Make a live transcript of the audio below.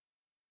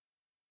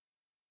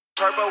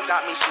Turbo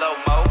got me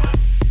slow-mo.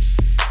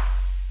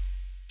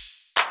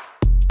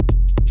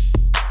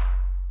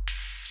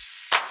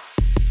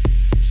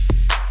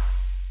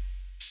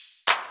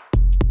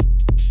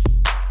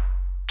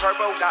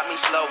 Turbo got me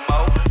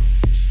slow-mo.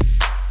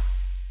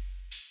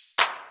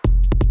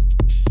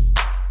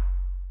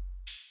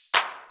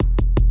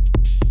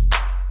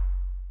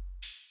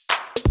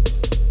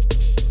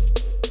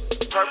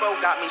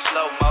 Turbo got me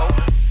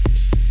slow-mo.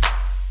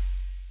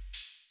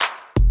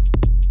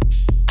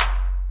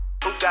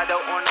 Bugado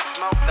on the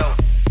smoke though.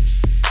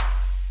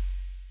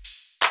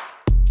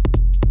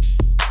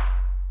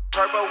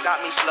 Turbo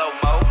got me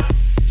slow-mo.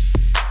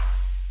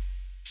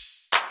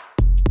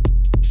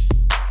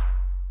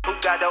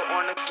 Bugado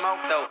on the smoke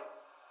though.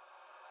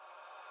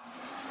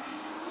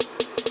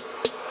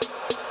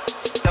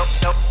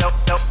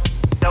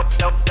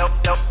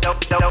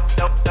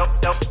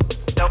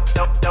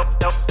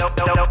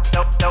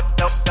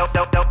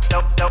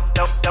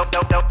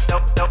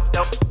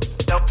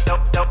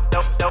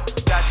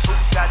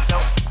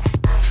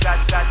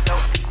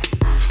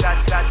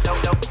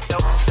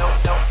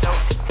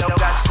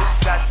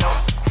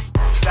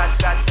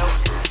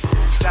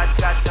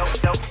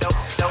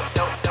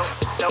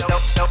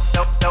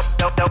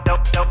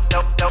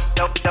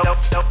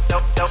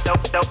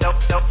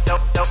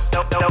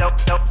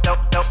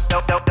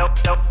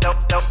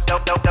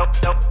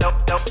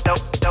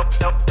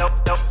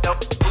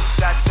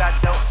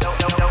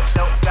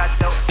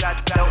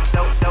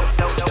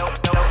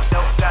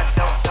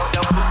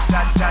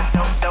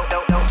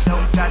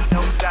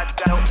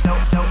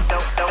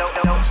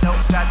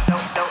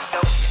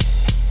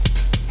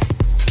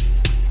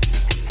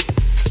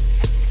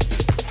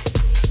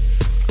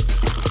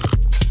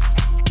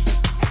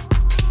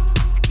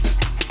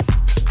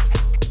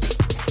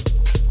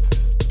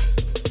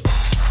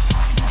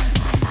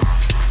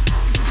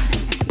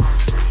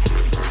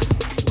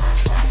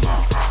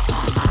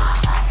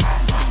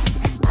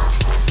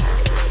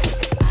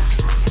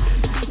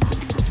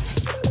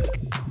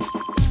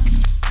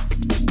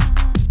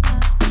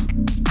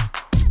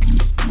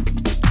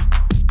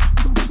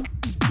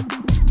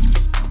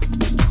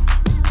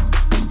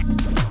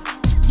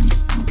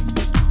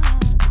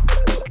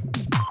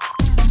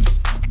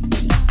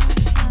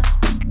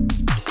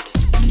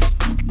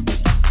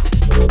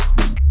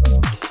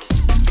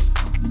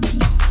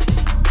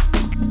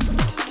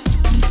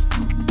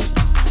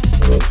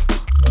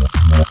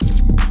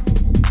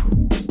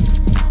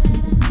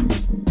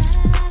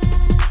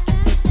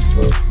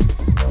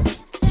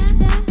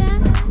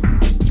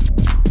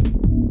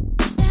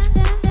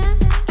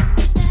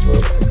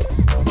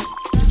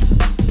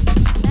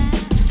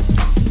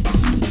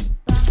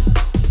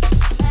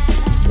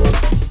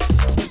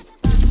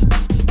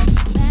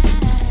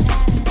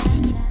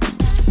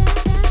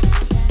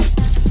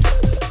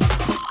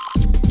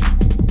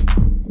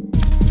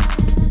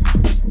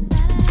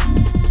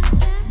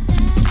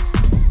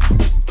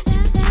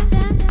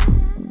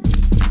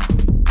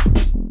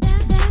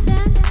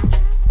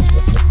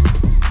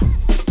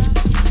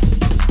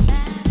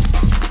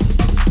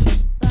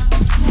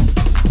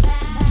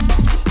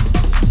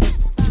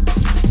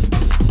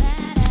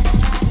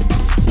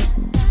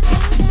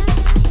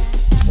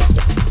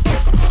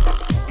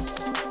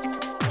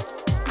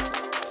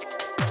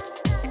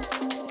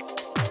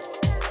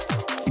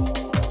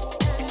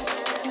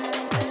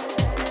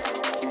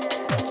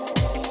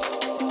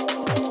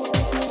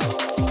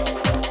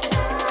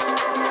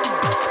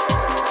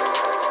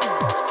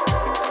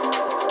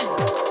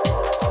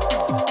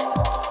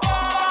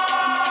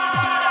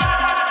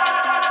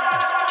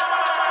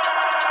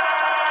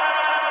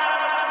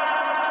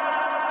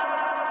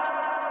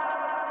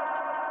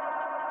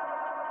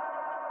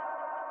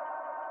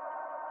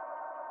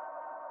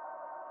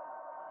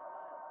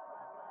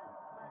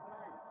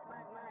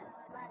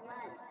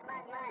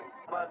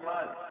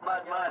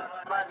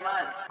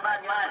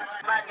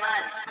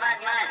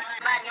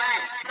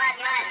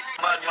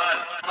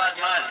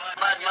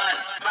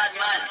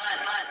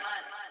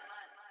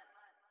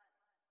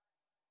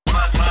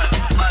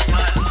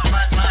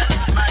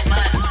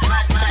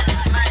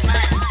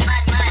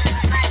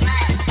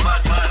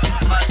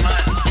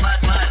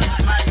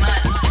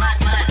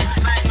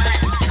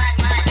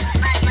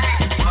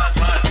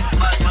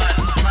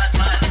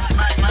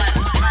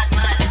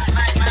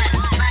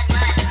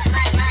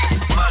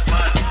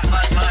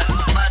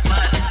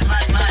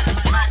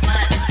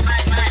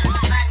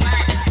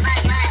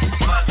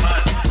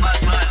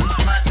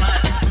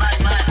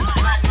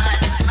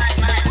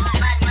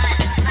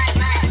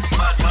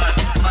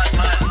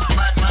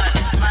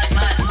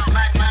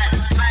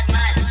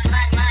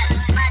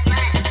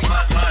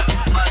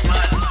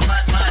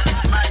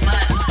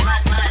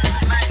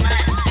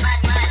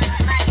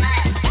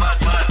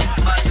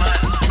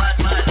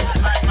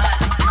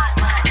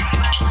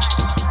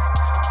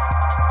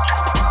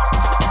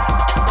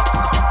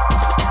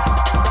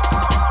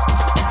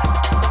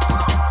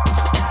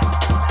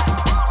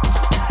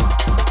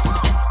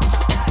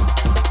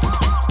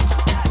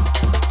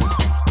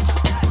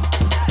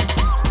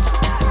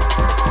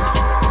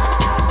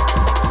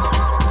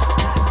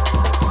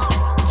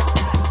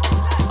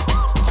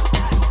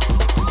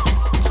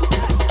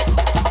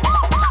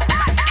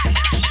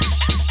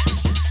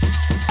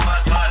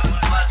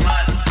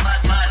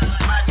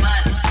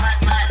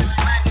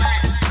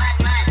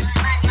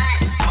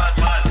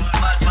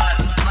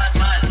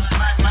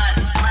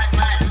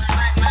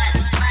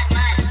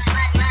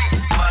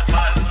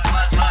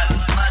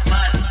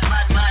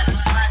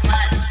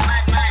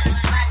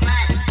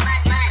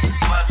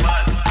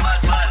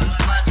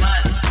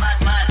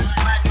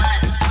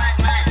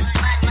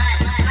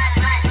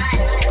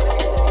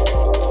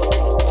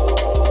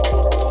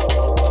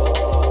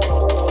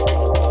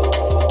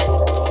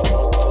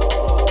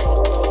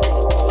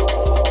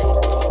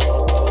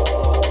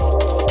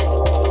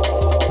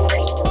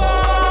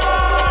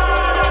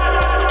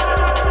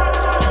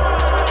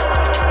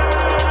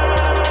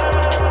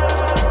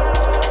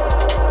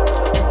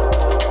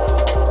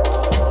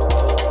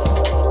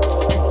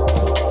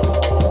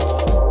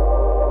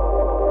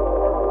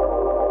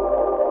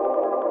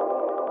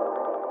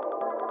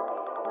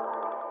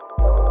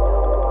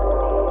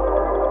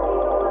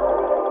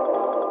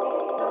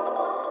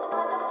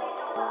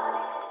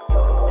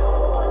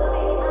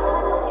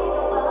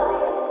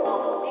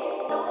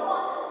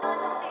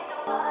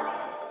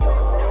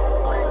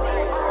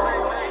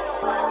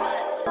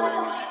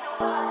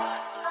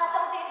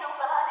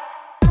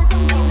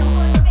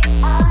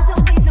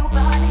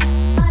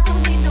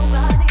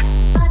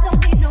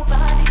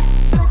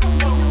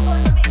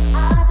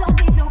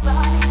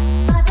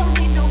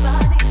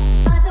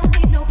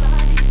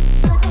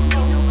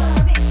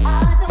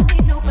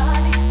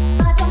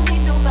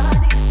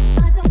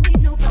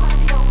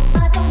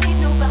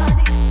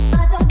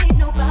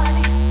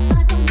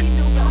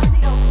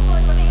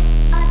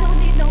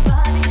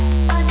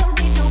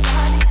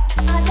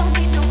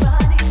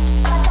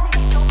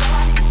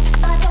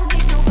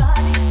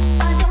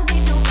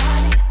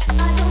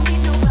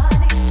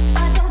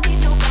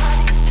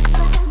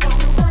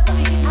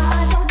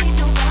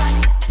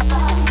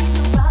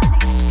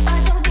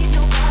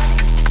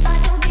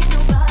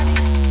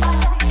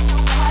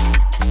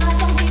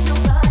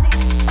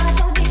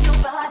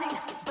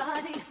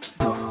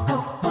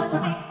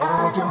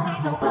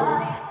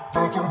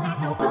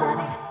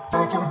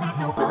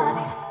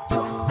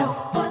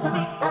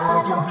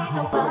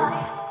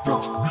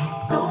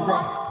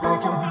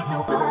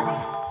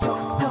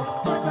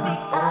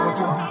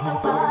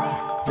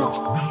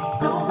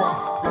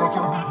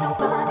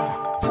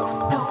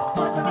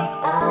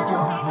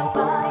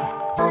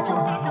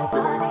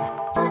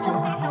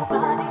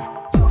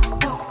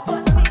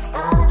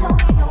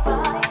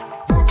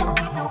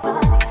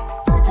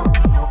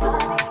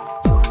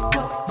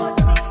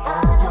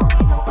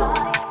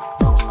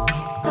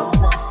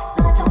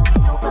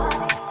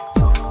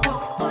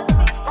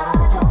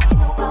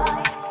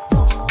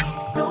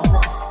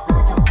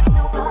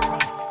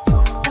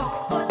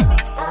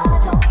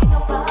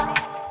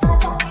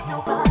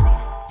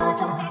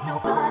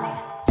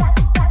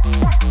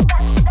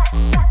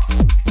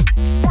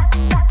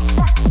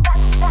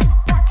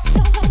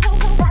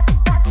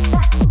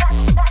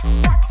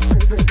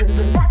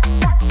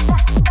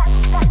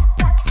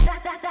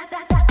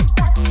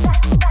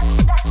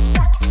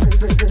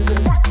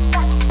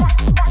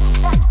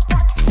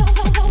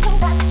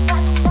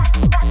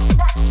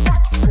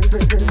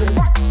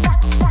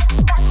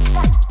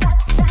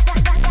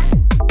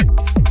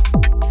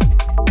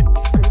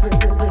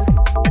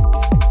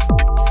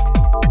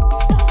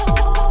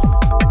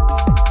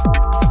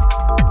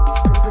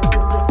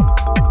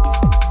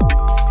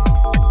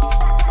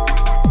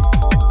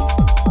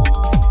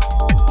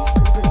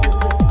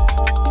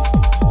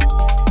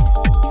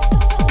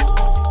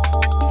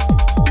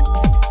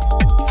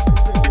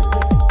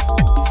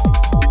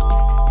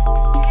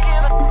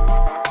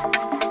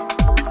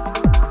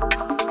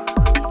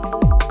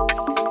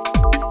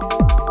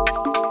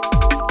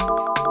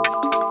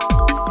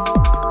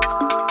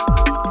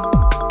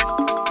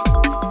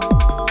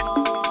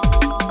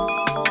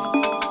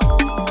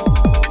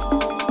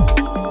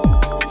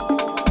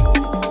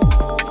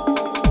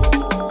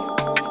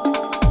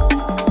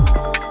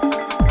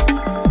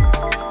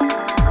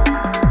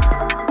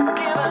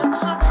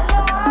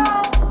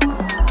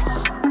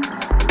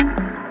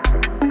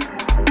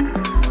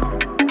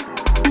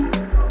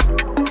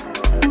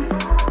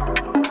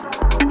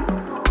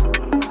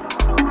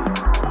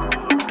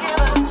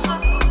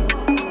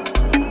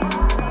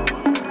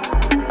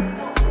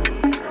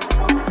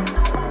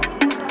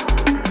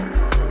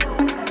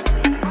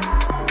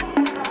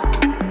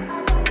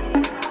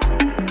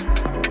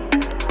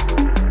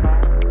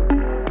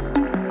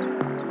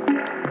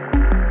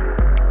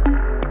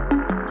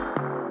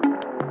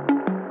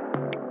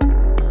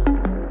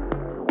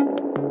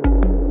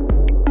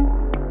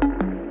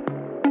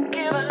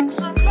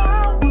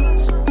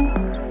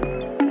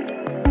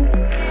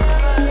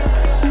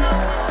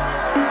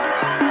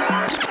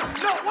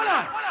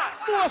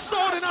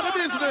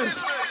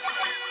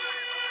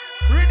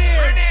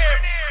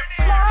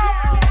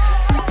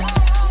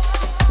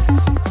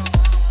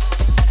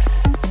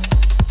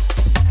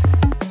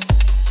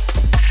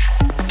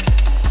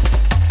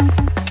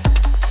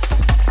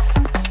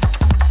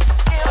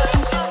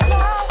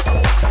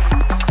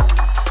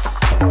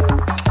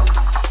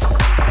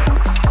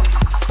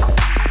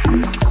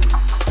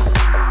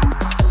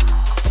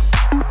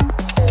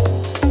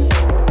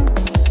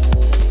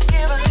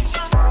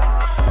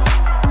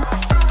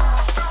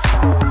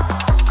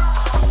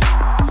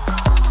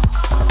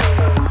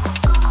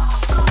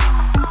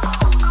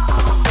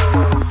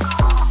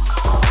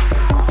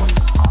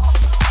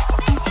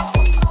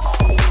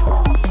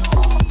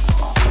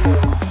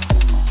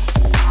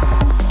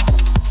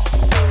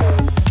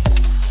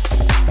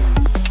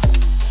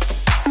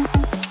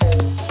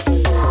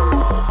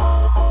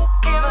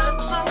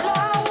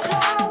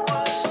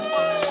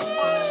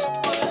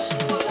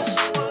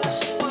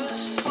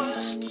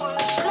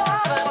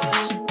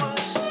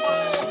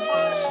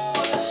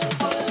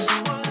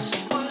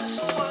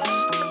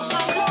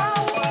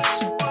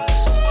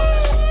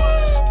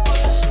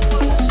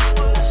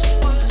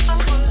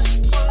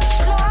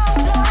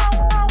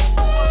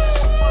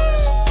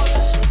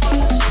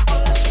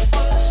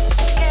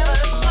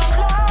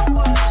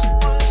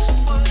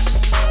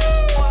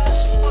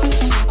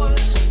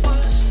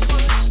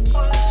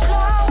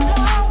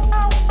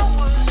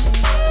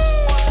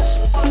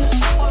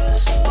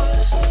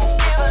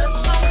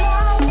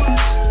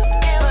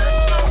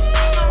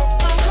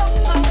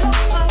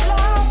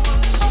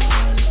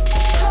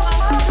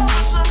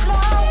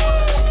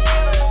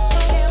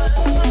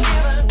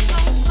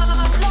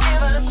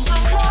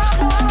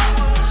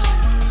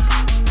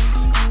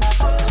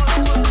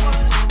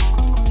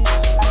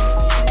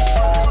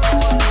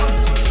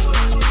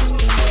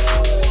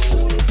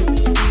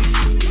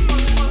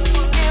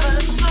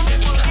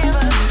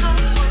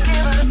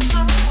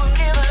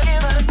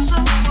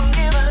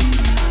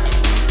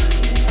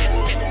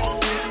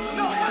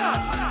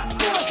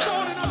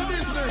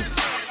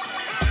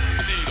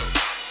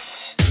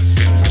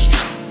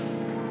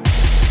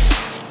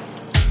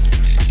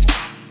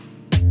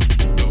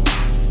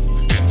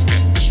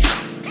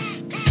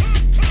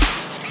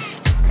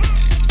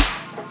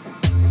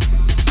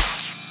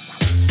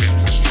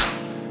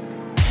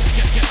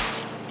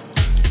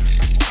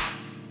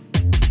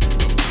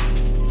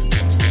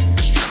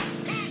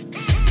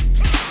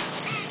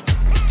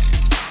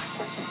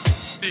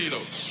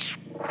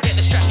 Get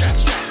the strap, strap,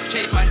 strap.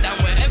 Chase man down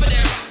wherever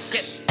they're at.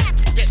 Get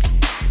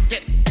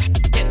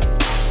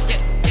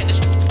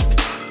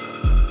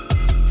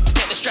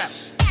the strap.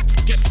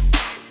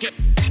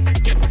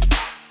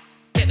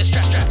 Get the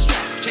strap, strap,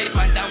 strap. Chase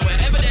man down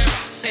wherever they're at.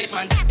 Taste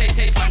man, taste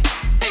man,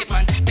 taste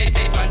man,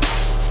 taste man.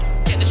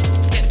 Get the strap.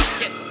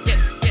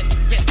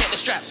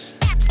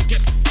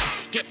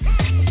 Get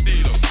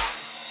dealer.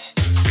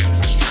 Get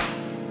the strap.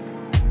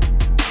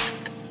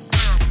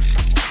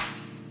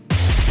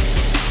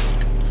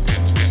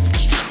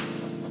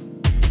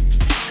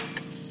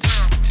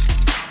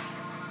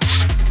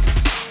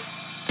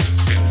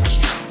 Get the strap. Get the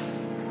strap.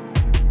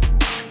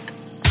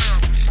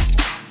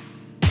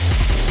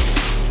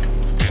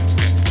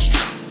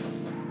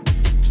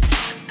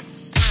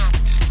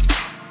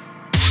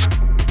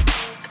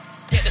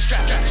 Get the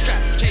strap, strap,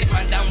 strap. Chase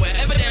man down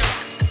wherever they're at.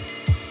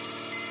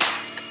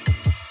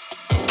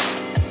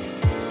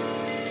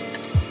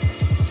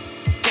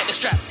 Get the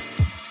strap.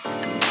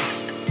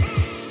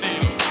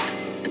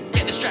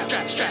 Get the strap,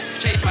 strap, strap.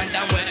 Chase man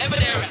down wherever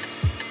they're at.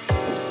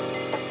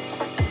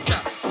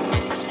 Strap.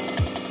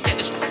 Get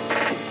the strap.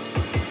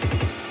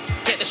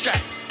 Get the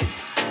strap.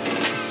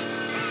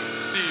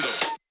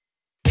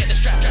 Get the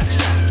strap, strap,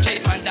 strap.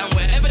 Chase man down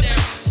wherever they're at.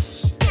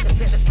 Get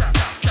the strap,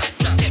 strap,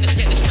 strap. Get the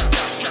strap, strap,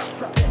 strap.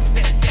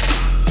 Get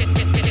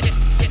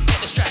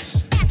the strap.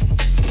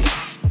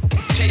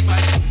 Chase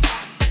man.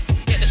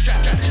 Get the strap,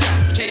 strap,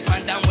 strap. Chase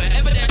man down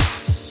wherever they're at.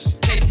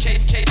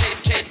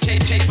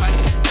 Chase man.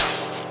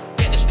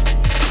 Get the strap.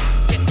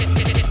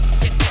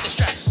 Get the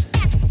strap.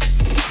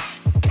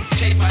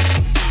 Chase man.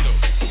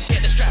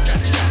 Get the strap,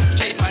 strap, strap.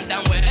 Chase man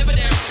down wherever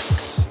they're at.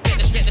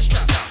 Get the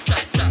strap, strap,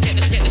 strap. Get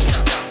the strap,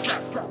 strap,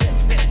 strap.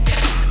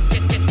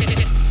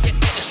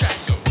 Get the strap.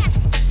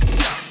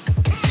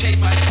 Chase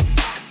man.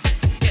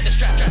 Get the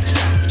strap, strap,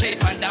 strap.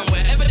 Chase man down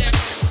wherever they're at.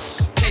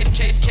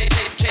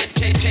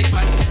 Chase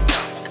man.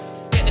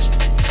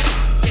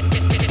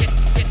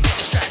 Get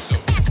the strap.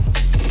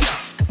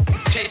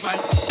 Chase man.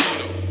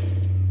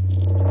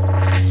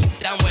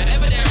 Down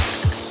wherever they're at.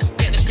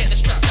 Get the strap,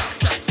 strap,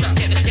 strap.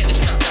 Get the strap,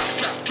 strap,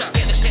 strap.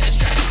 Get the strap.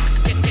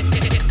 Get the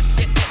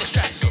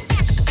strap.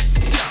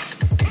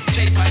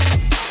 Chase man.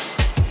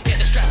 Get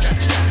the strap,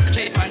 strap, strap.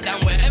 Chase man down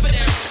wherever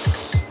they're at.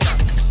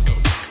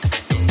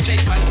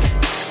 Chase man.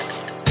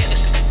 Get the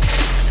strap.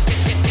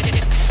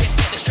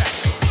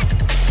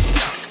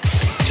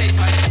 Chase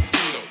man.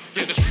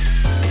 Get the strap.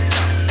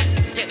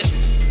 Get the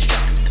strap.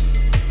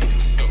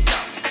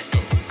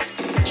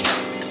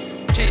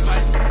 Chase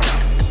man.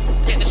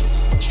 Get the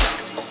strap.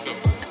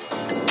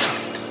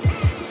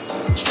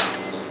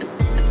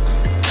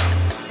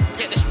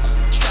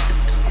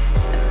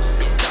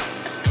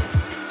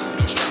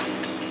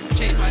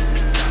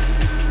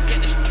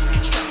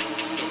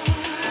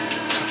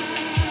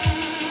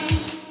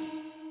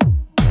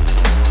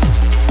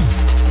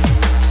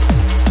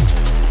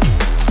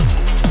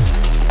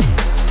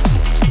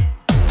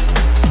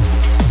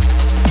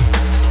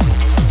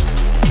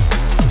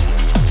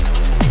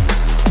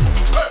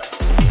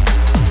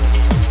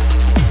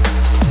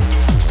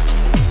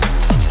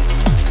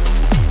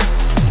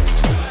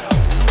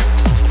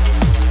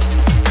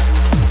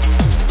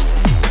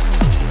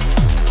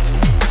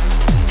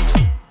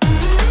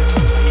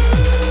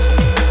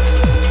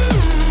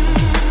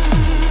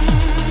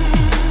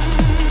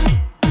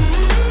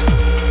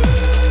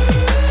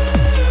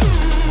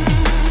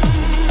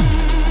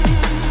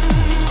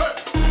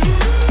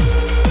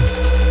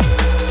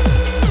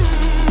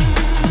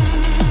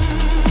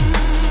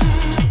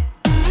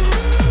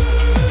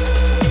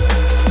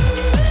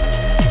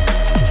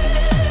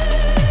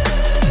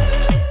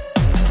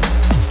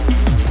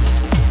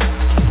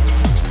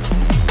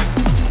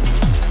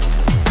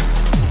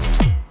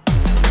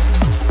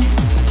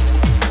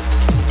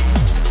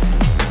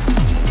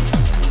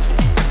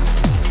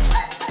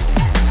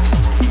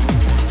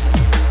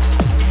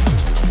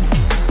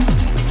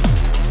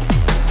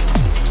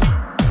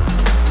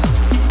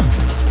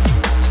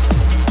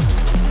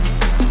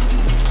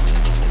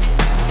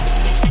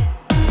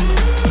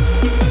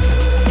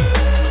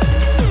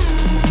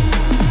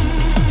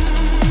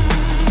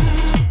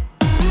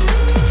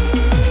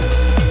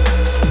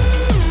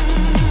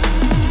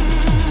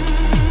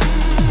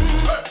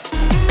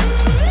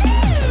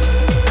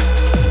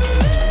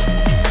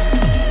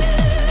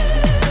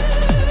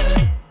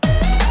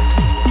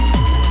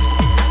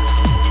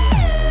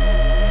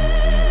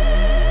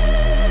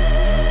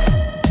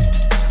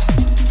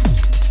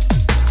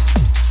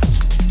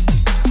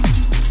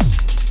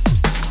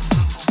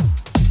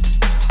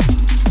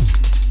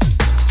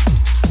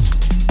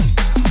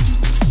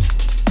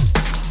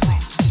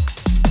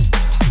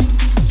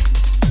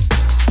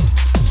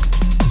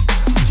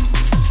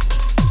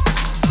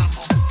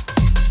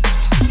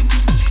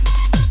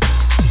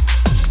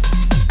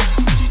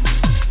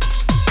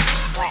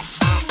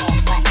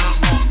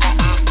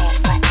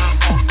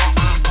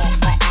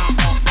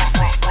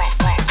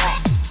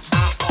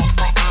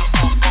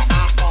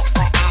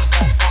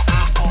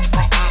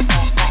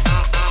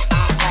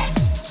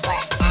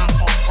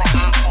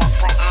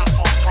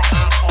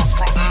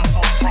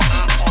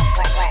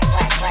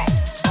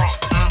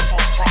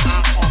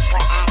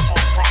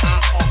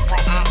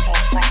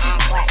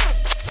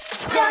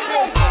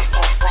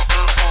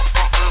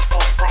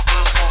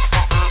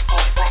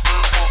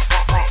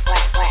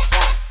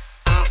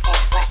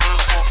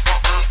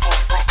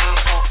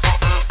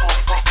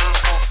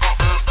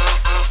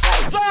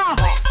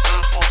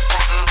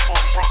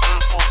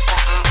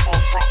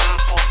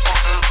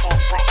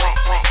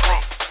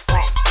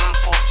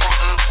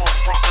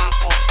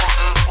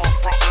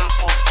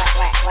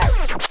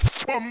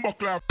 bumbo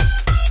clap.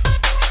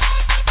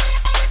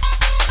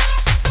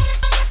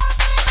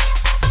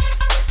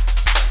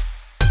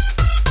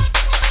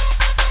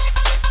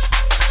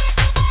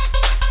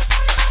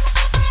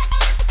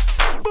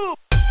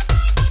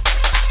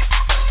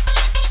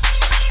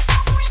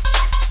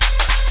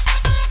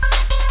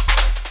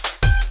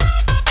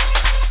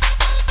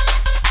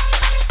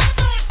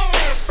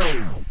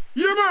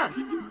 Yeah,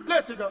 man.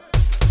 Let's go.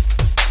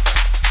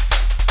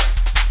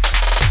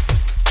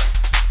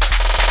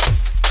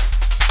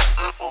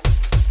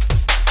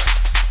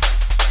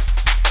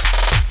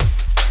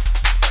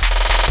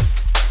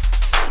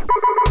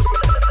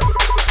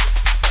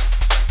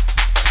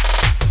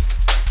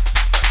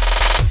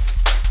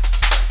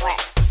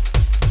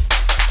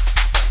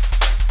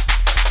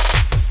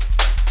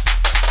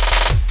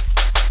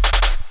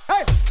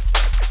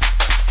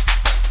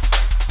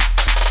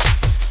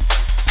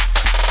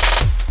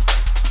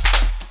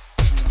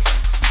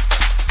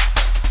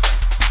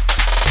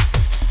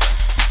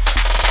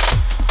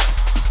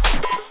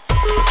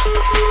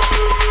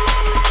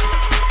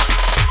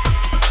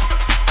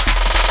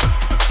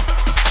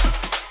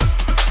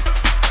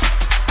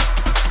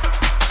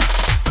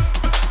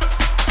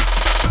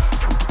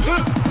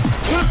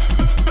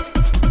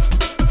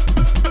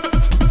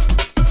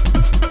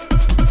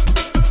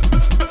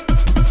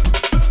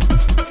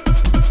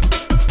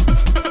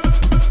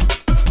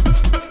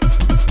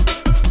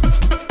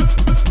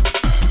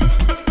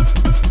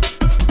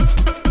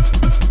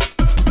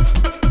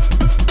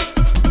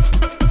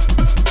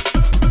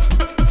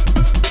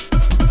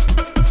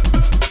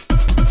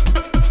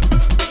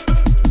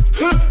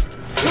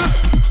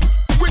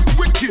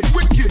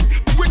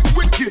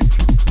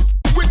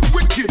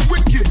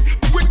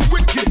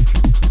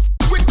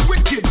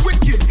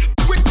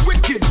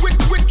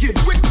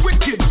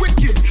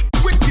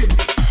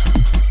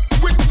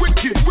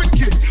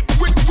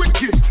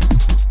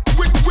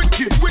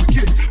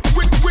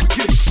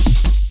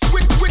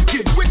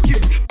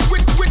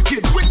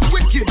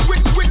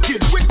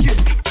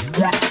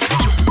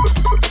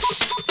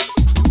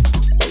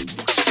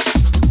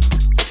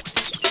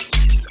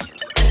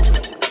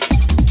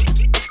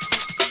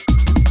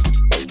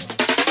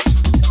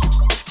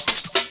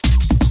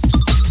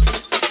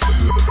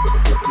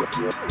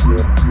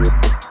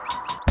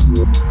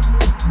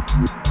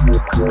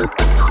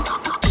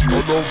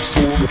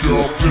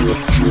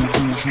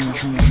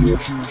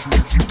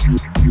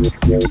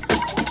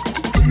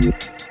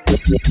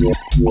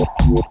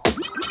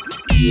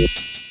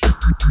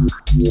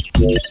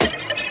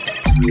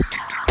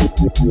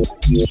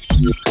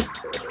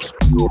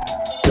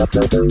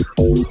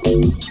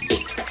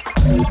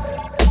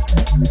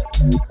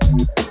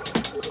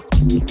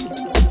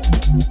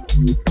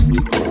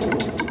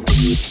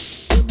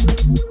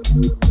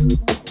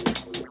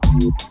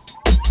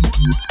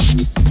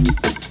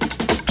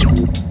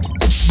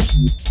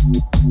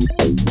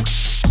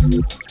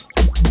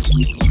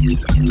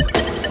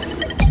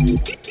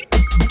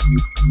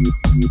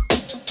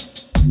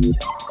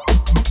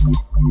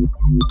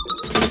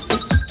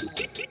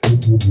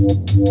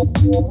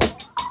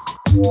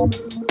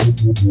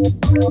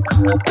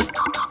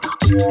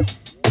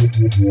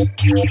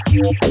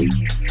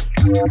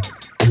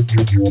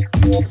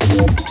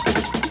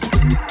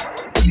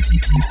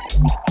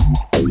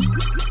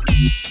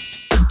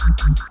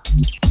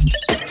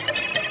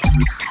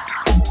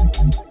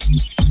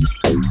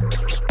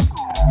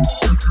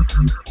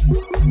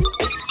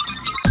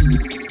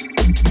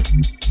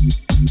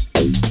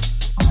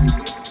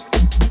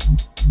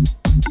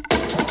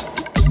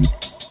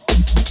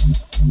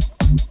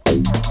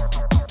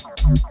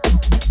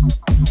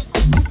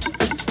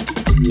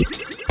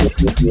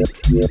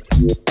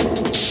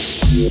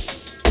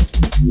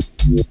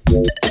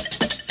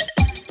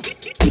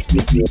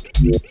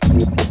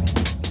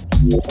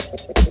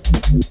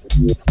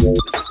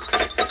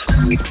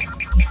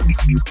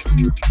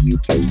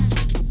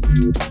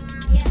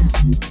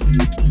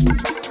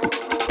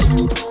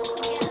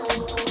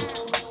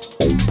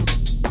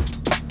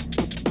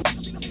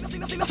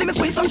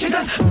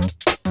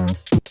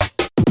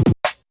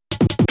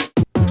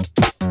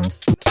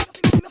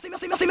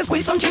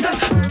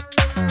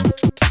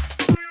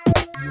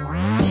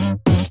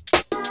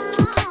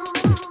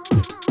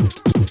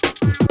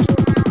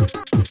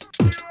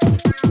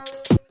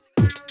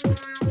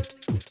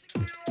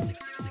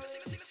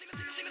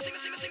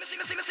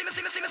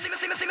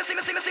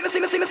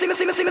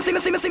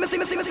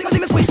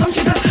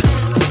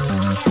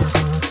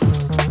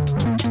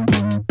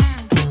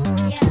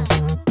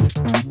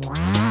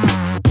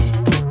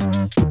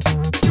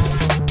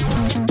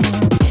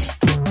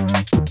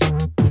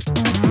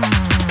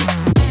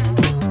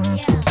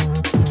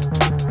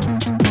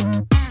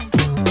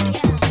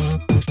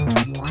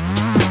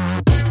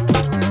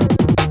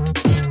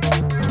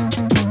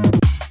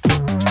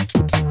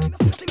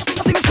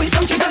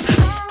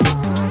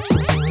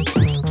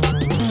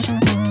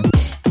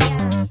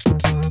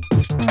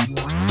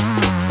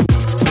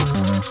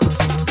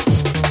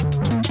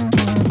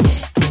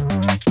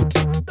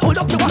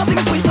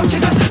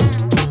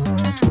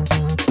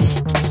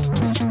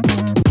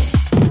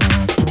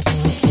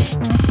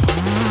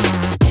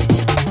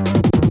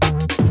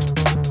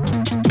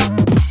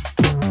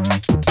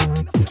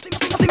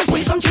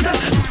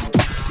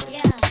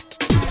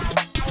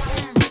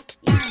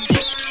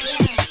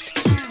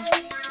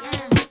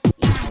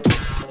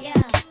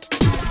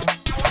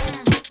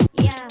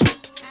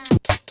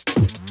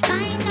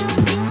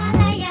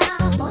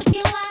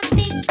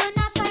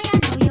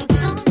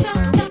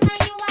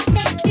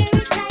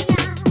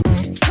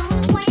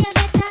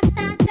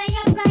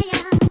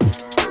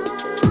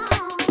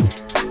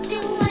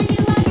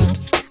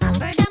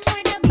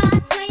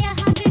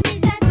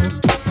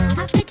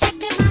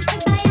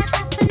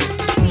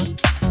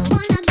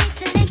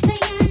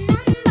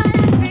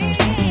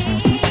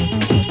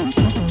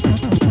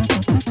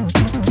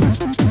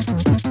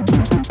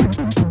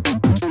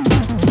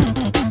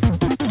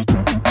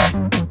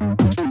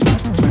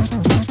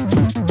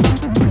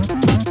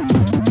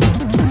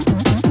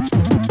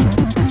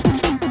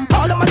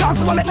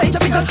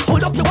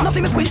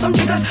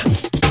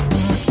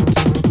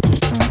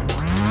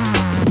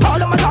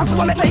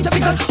 want me major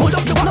figures. Hold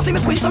up, you wanna see me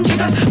squeeze some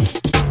triggers.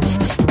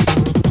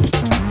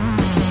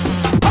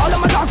 All of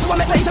my dogs want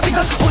me major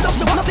figures. Hold up,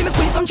 you wanna see me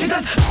squeeze some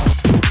triggers.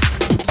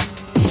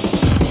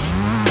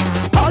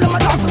 All of my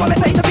dogs want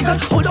me major figures.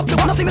 Hold up, you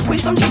wanna see me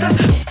squeeze some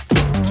triggers.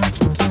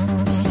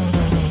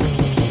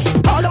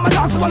 All of my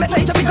dogs want me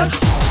major figures.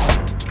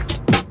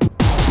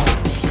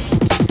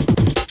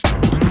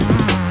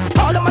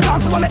 All of my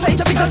dogs want me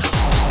major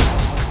figures.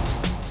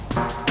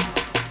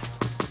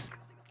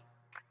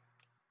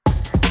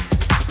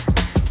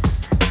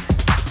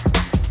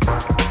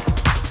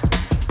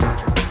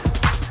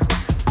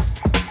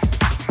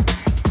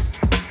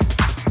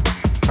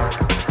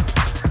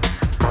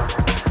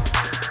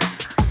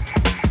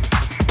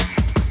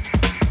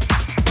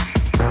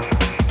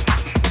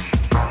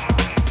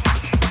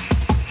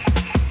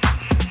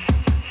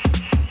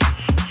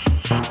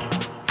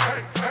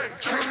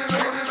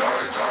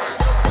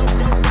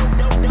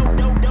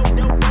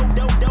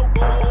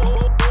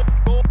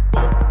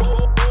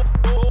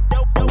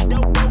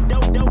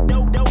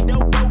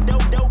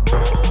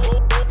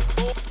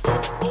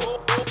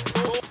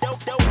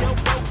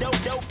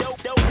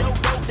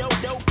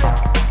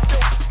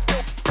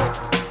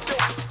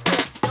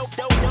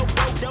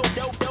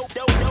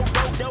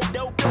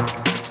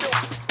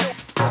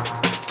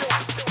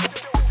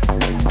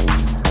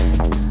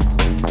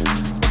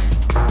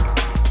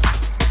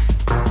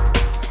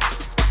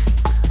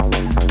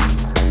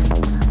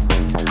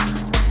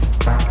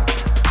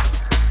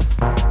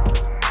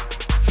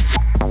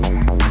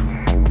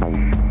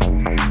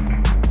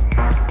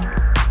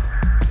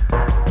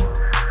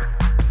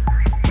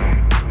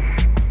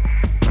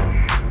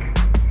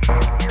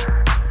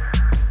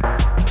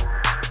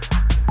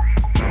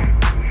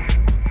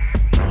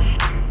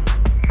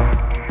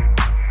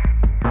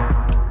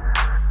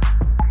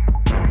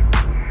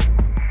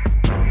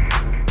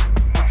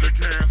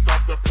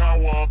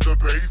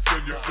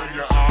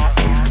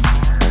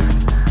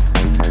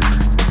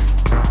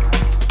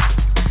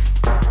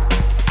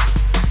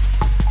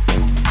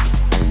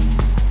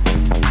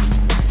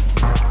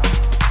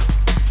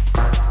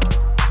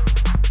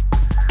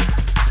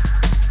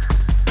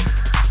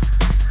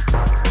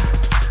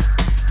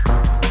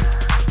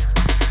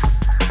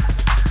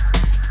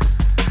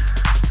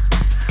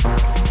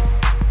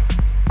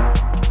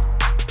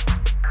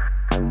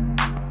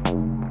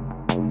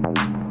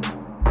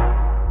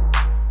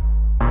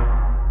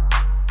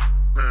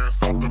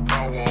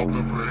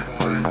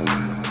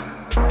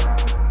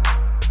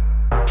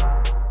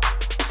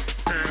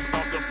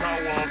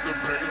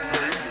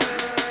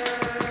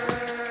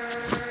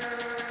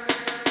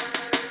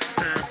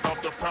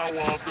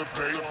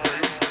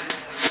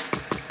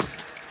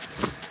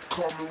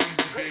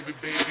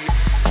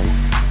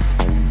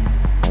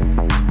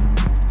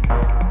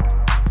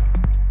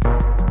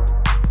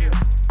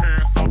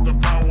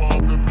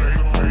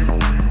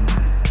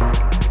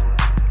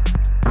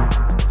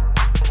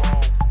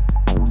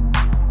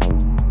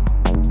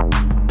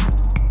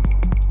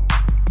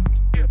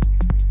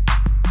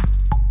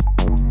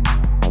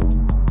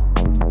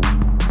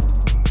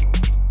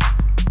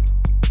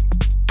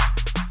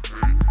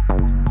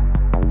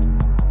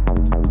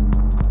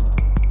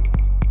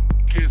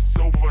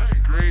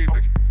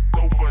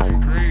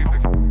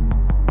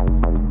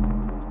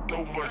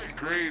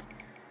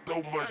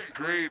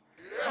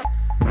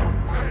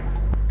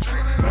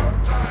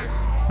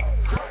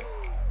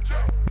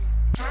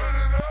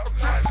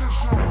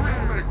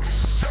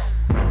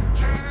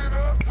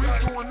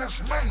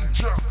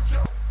 Major.